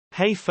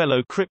Hey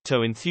fellow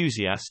crypto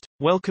enthusiast,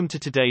 welcome to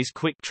today's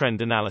quick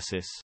trend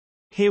analysis.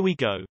 Here we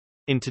go.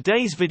 In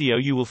today's video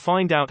you will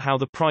find out how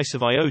the price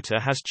of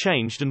IOTA has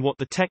changed and what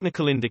the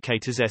technical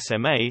indicators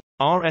SMA,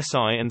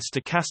 RSI and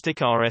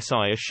stochastic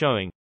RSI are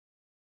showing.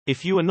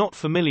 If you are not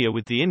familiar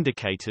with the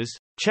indicators,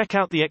 check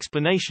out the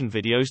explanation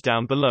videos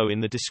down below in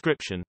the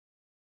description.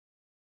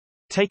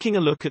 Taking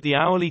a look at the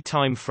hourly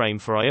time frame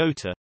for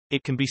IOTA,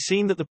 it can be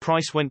seen that the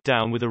price went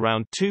down with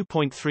around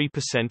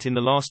 2.3% in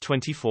the last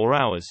 24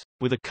 hours,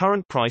 with a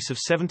current price of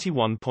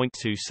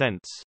 71.2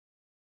 cents.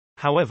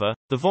 However,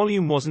 the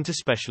volume wasn't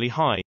especially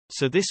high,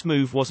 so this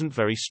move wasn't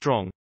very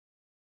strong.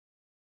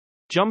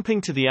 Jumping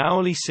to the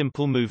hourly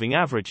simple moving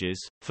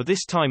averages, for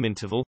this time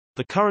interval,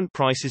 the current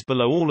price is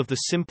below all of the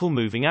simple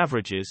moving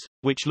averages,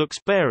 which looks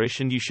bearish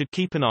and you should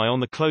keep an eye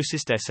on the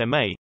closest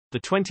SMA. The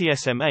 20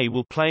 SMA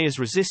will play as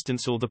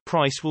resistance or the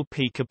price will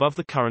peak above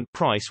the current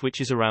price, which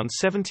is around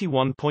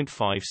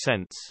 71.5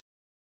 cents.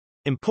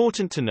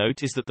 Important to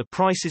note is that the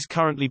price is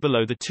currently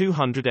below the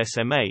 200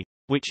 SMA,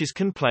 which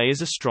can play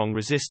as a strong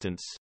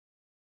resistance.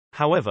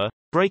 However,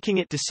 breaking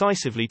it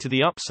decisively to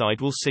the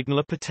upside will signal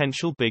a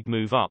potential big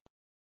move up.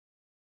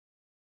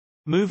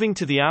 Moving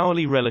to the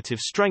hourly relative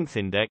strength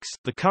index,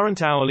 the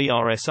current hourly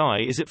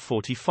RSI is at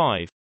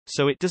 45,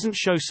 so it doesn't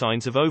show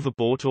signs of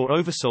overbought or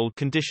oversold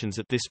conditions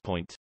at this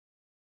point.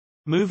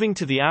 Moving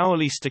to the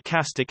hourly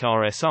stochastic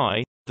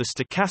RSI, the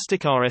stochastic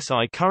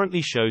RSI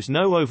currently shows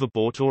no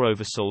overbought or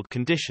oversold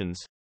conditions,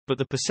 but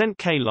the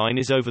 %K line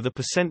is over the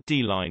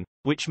 %D line,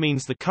 which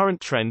means the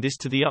current trend is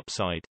to the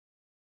upside.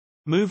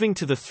 Moving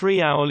to the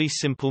 3-hourly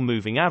simple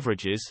moving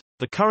averages,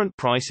 the current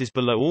price is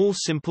below all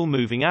simple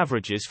moving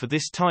averages for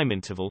this time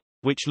interval,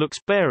 which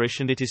looks bearish,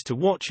 and it is to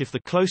watch if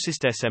the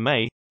closest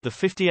SMA, the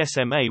 50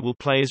 SMA, will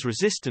play as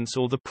resistance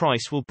or the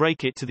price will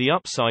break it to the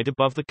upside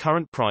above the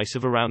current price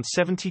of around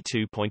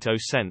 72.0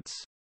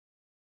 cents.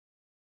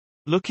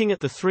 Looking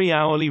at the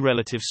 3-hourly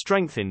relative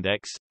strength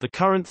index, the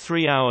current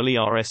 3-hourly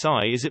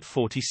RSI is at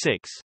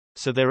 46,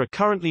 so there are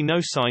currently no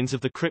signs of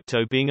the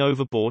crypto being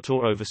overbought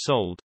or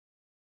oversold.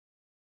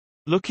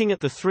 Looking at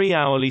the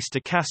 3-hourly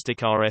stochastic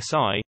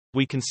RSI,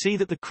 we can see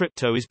that the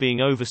crypto is being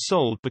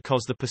oversold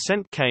because the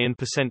 %K and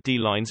 %D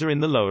lines are in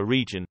the lower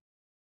region.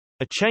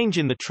 A change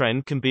in the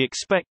trend can be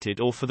expected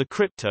or for the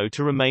crypto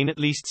to remain at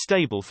least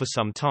stable for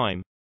some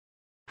time.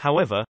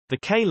 However, the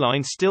K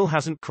line still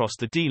hasn't crossed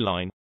the D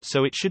line,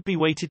 so it should be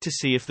waited to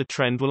see if the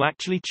trend will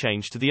actually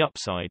change to the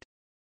upside.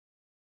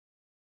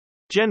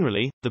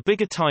 Generally, the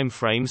bigger time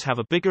frames have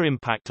a bigger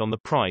impact on the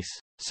price,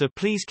 so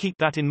please keep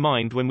that in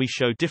mind when we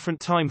show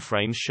different time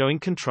frames showing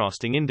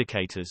contrasting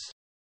indicators.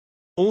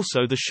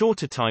 Also, the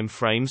shorter time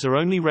frames are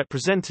only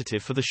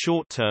representative for the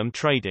short-term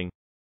trading.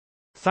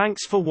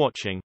 Thanks for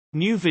watching.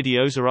 New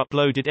videos are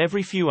uploaded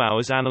every few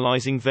hours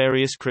analyzing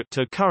various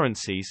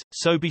cryptocurrencies,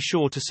 so be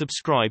sure to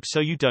subscribe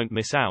so you don't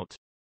miss out.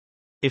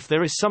 If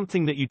there is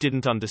something that you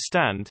didn't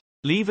understand,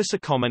 leave us a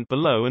comment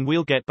below and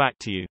we'll get back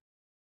to you.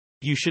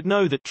 You should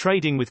know that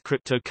trading with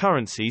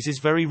cryptocurrencies is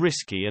very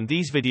risky, and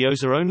these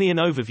videos are only an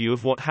overview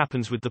of what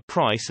happens with the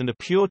price and a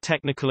pure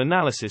technical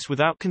analysis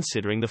without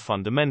considering the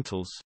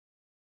fundamentals.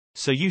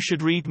 So you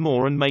should read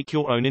more and make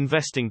your own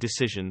investing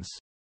decisions.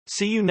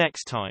 See you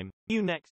next time.